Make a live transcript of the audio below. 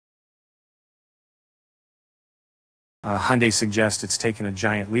Hyundai suggests it's taken a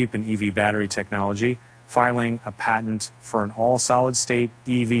giant leap in EV battery technology, filing a patent for an all-solid-state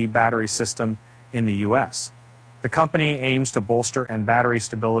EV battery system in the U.S. The company aims to bolster battery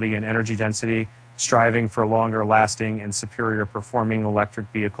stability and energy density, striving for longer-lasting and superior-performing electric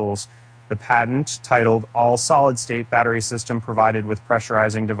vehicles. The patent, titled All-Solid-State Battery System Provided with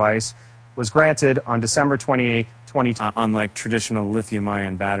Pressurizing Device, was granted on December 28, 2020. Unlike traditional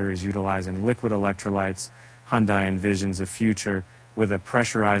lithium-ion batteries utilizing liquid electrolytes, Hyundai envisions a future with a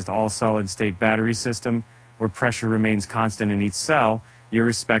pressurized all-solid-state battery system where pressure remains constant in each cell,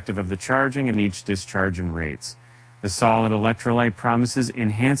 irrespective of the charging and each discharging rates. The solid electrolyte promises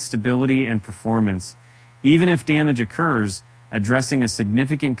enhanced stability and performance, even if damage occurs, addressing a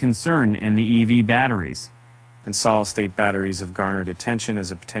significant concern in the EV batteries. And solid-state batteries have garnered attention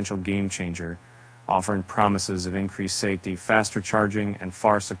as a potential game-changer, offering promises of increased safety, faster charging, and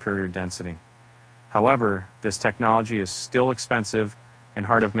far superior density. However, this technology is still expensive and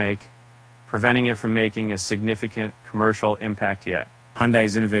hard to make, preventing it from making a significant commercial impact yet.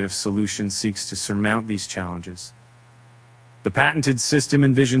 Hyundai's innovative solution seeks to surmount these challenges. The patented system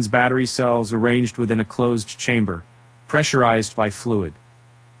envisions battery cells arranged within a closed chamber, pressurized by fluid.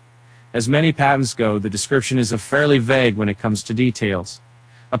 As many patents go, the description is fairly vague when it comes to details.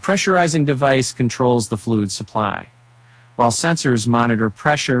 A pressurizing device controls the fluid supply, while sensors monitor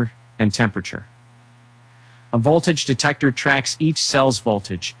pressure and temperature. A voltage detector tracks each cell's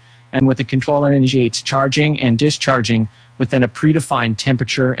voltage, and with a controller initiates charging and discharging within a predefined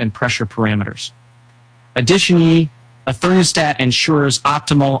temperature and pressure parameters. Additionally, a thermostat ensures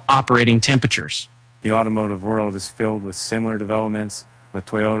optimal operating temperatures. The automotive world is filled with similar developments, with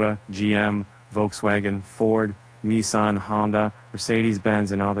Toyota, GM, Volkswagen, Ford, Nissan, Honda,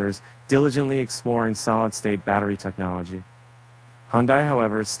 Mercedes-Benz, and others diligently exploring solid-state battery technology. Hyundai,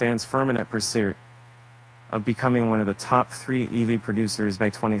 however, stands firm in its pursuit of becoming one of the top 3 EV producers by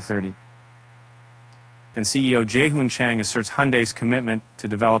 2030. And CEO Jae-hoon Chang asserts Hyundai's commitment to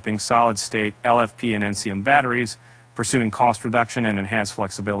developing solid-state LFP and NCM batteries, pursuing cost reduction and enhanced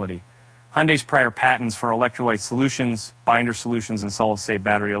flexibility. Hyundai's prior patents for electrolyte solutions, binder solutions, and solid-state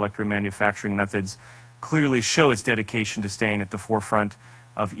battery electric manufacturing methods clearly show its dedication to staying at the forefront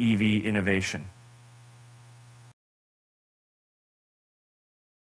of EV innovation.